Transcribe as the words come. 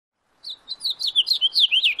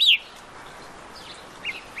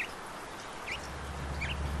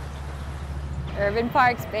Urban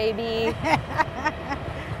parks, baby.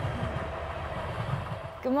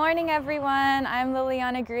 Good morning, everyone. I'm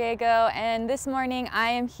Liliana Griego, and this morning I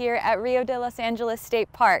am here at Rio de Los Angeles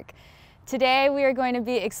State Park. Today we are going to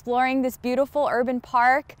be exploring this beautiful urban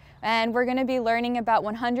park, and we're going to be learning about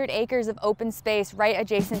 100 acres of open space right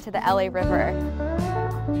adjacent to the LA River.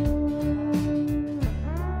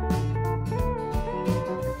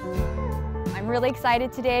 I'm really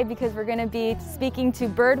excited today because we're going to be speaking to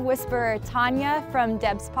bird whisperer Tanya from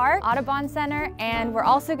Debs Park, Audubon Center, and we're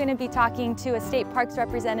also going to be talking to a state parks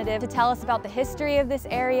representative to tell us about the history of this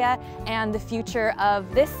area and the future of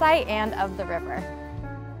this site and of the river.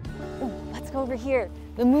 Ooh, let's go over here.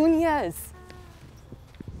 The Munias.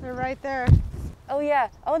 They're right there. Oh yeah.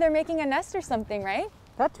 Oh, they're making a nest or something, right?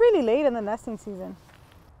 That's really late in the nesting season.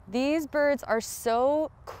 These birds are so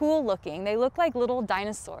cool looking. They look like little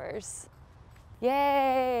dinosaurs.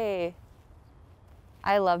 Yay!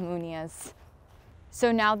 I love Munias.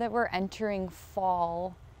 So now that we're entering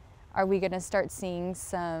fall, are we gonna start seeing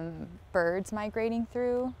some birds migrating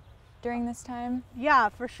through during this time? Yeah,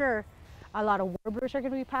 for sure. A lot of warblers are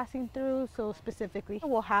gonna be passing through. So specifically,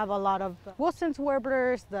 we'll have a lot of Wilson's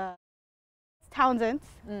warblers, the Townsends.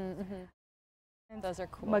 Those are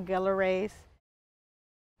cool. Magella rays.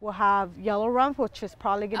 We'll have yellow rump, which is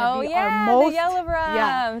probably going to be our most. The yellow rums.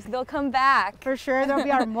 Yeah. They'll come back. For sure, they'll be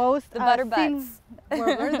our most the butterbutts.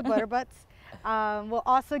 Warbler, the butterbutts. We'll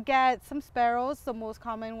also get some sparrows. The most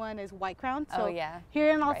common one is white crown. So here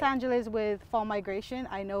in Los Angeles with fall migration,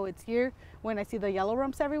 I know it's here when I see the yellow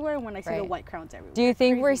rumps everywhere and when I see the white crowns everywhere. Do you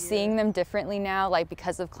think we're seeing them differently now, like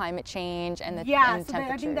because of climate change and the and so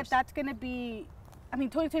temperatures? I think that's going to be. I mean,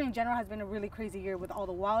 2020 in general has been a really crazy year with all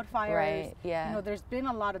the wildfires. Right, yeah. You know, there's been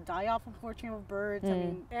a lot of die-off, unfortunately, of birds. I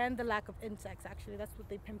mean, and the lack of insects, actually. That's what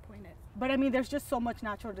they pinpointed. But I mean, there's just so much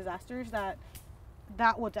natural disasters that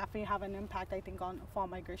will definitely have an impact, I think, on fall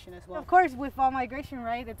migration as well. Of course, with fall migration,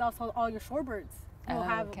 right, it's also all your shorebirds. You'll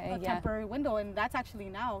have a temporary window, and that's actually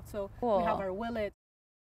now. So we have our willets,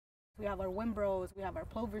 we have our windrows, we have our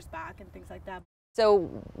plovers back, and things like that. So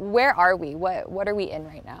where are we? What are we in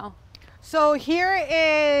right now? So here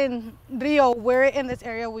in Rio, we're in this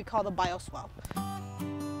area we call the Bioswell.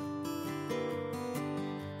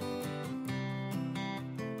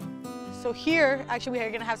 So here, actually,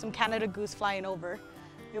 we're gonna have some Canada goose flying over,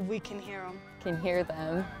 if we can hear them. Can hear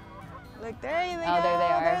them. Look, there they go. Oh, there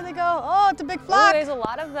they are. There they go. Oh, it's a big flock. Oh, there's a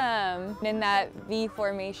lot of them in that V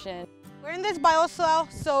formation. We're in this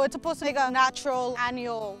Bioswell, so it's supposed to make a natural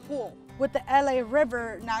annual pool. With the LA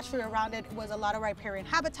River naturally around it was a lot of riparian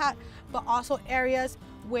habitat, but also areas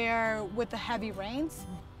where with the heavy rains,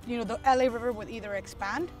 you know, the LA River would either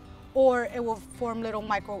expand or it will form little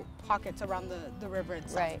micro pockets around the river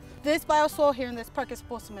itself. Right. This bioswale here in this park is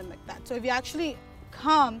supposed to mimic that. So if you actually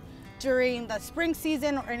come during the spring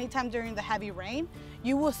season or anytime during the heavy rain,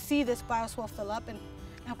 you will see this bioswale fill up and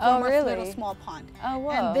form a little small pond. Oh,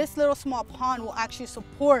 whoa. And this little small pond will actually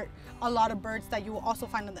support a lot of birds that you will also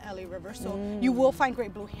find in the LA River. So you will find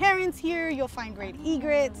great blue herons here, you'll find great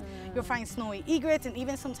egrets, you'll find snowy egrets, and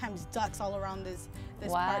even sometimes ducks all around this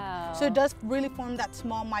park. So it does really form that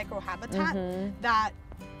small micro habitat that,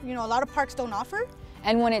 you know, a lot of parks don't offer.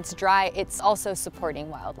 And when it's dry, it's also supporting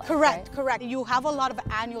wildlife. Correct, right? correct. You have a lot of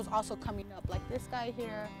annuals also coming up, like this guy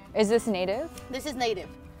here. Is this native? This is native.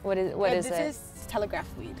 What is it? This is telegraph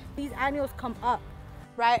weed. These annuals come up,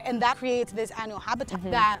 right? And that creates this annual habitat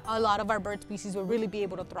that a lot of our bird species will really be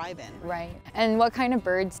able to thrive in. Right. And what kind of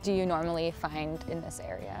birds do you normally find in this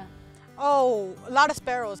area? Oh, a lot of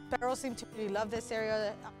sparrows. Sparrows seem to really love this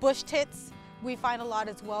area. Bush tits, we find a lot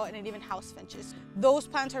as well, and even house finches. Those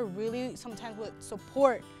plants are really sometimes would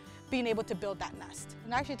support being able to build that nest.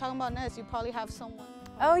 And actually talking about nests, you probably have someone.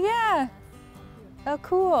 Oh yeah. Oh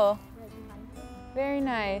cool. Very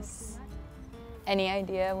nice. Any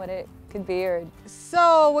idea what it could be? Or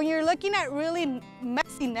so when you're looking at really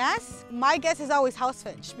messy nests, my guess is always house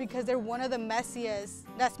finch because they're one of the messiest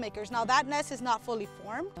nest makers. Now that nest is not fully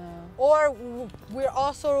formed, or we're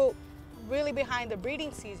also really behind the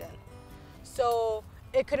breeding season. So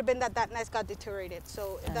it could have been that that nest got deteriorated.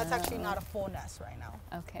 So that's actually not a full nest right now.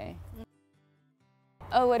 Okay.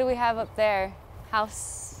 Oh, what do we have up there?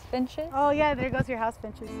 House finches? Oh yeah, there goes your house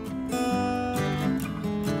finches.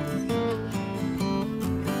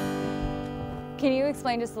 Can you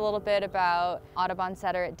explain just a little bit about Audubon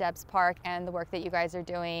Center at Debs Park and the work that you guys are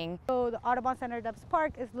doing? So the Audubon Center at Debs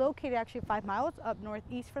Park is located actually 5 miles up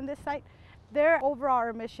northeast from this site. Their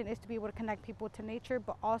overall mission is to be able to connect people to nature,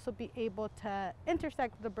 but also be able to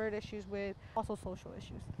intersect the bird issues with also social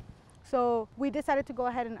issues. So we decided to go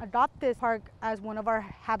ahead and adopt this park as one of our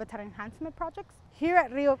habitat enhancement projects. Here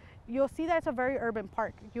at Rio, you'll see that it's a very urban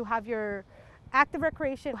park. You have your active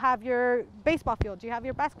recreation, you have your baseball fields, you have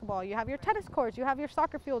your basketball, you have your tennis courts, you have your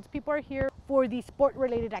soccer fields. People are here for these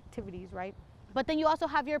sport-related activities, right? But then you also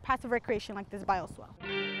have your passive recreation like this Bioswell.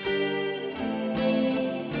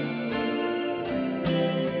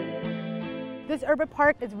 This urban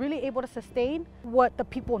park is really able to sustain what the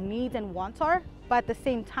people needs and wants are, but at the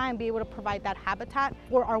same time be able to provide that habitat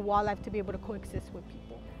for our wildlife to be able to coexist with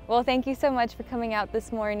people. Well, thank you so much for coming out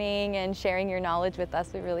this morning and sharing your knowledge with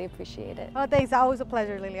us. We really appreciate it. Oh, thanks. Always a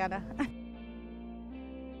pleasure, Liliana.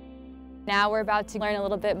 Now we're about to learn a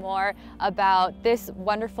little bit more about this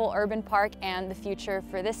wonderful urban park and the future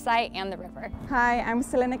for this site and the river. Hi, I'm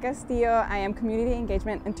Selena Castillo. I am Community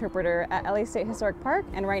Engagement Interpreter at LA State Historic Park,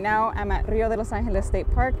 and right now I'm at Rio de Los Angeles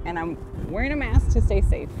State Park and I'm wearing a mask to stay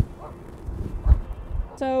safe.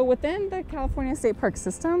 So within the California State Park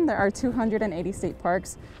system, there are 280 state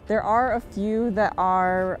parks. There are a few that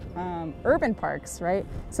are urban parks, right?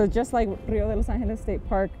 So just like Rio de Los Angeles State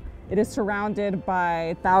Park, it is surrounded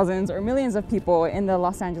by thousands or millions of people in the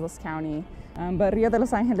Los Angeles County. But Rio de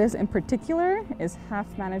Los Angeles in particular is half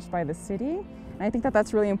managed by the city. And I think that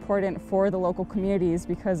that's really important for the local communities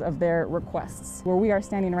because of their requests. Where we are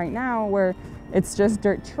standing right now, where it's just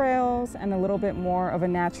dirt trails and a little bit more of a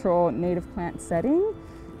natural native plant setting.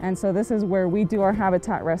 And so this is where we do our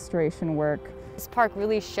habitat restoration work. This park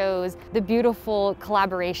really shows the beautiful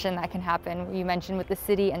collaboration that can happen. You mentioned with the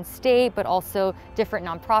city and state, but also different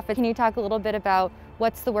nonprofits. Can you talk a little bit about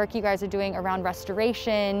what's the work you guys are doing around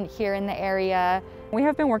restoration here in the area? We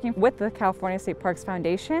have been working with the California State Parks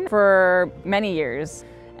Foundation for many years.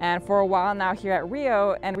 And for a while now here at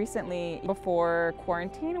Rio, and recently before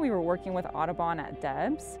quarantine, we were working with Audubon at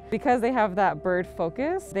Debs. Because they have that bird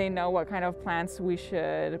focus, they know what kind of plants we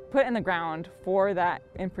should put in the ground for that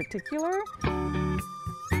in particular.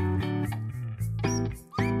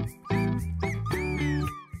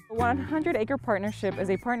 The 100 Acre Partnership is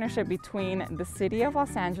a partnership between the City of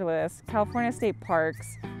Los Angeles, California State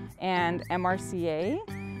Parks, and MRCA.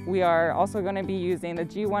 We are also going to be using the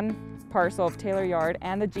G1 parcel of Taylor Yard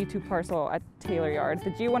and the G2 parcel at Taylor Yard.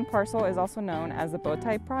 The G1 parcel is also known as the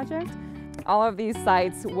Bowtie Project. All of these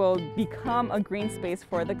sites will become a green space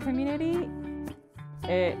for the community.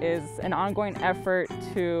 It is an ongoing effort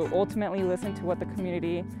to ultimately listen to what the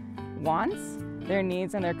community wants, their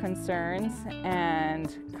needs and their concerns,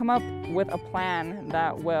 and come up with a plan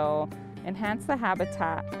that will enhance the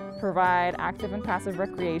habitat, provide active and passive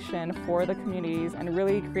recreation for the communities, and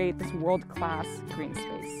really create this world-class green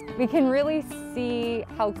space. We can really see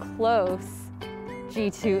how close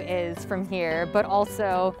G2 is from here, but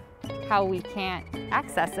also how we can't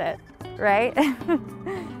access it, right?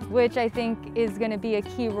 Which I think is going to be a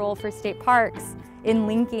key role for state parks in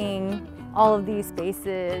linking all of these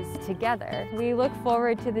spaces together. We look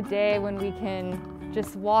forward to the day when we can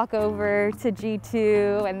just walk over to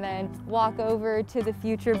G2 and then walk over to the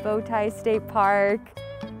future Bowtie State Park.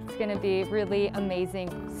 It's gonna be really amazing.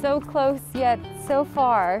 So close yet so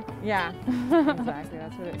far. Yeah, exactly,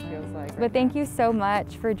 that's what it feels like. But thank you so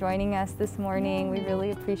much for joining us this morning. We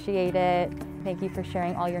really appreciate it. Thank you for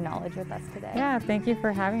sharing all your knowledge with us today. Yeah, thank you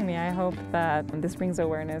for having me. I hope that this brings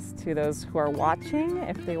awareness to those who are watching.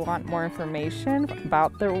 If they want more information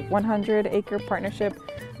about the 100 Acre Partnership,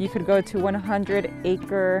 you could go to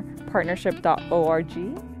 100acrepartnership.org.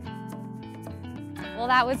 Well,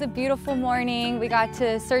 that was a beautiful morning. We got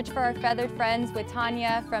to search for our feathered friends with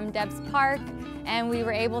Tanya from Debs Park, and we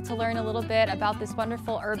were able to learn a little bit about this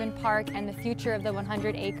wonderful urban park and the future of the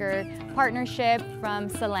 100 Acre Partnership from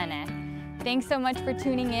Selena. Thanks so much for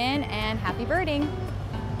tuning in, and happy birding.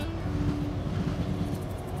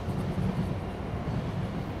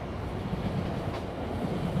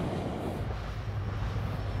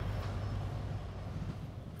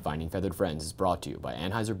 Finding Feathered Friends is brought to you by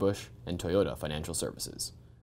Anheuser-Busch and Toyota Financial Services.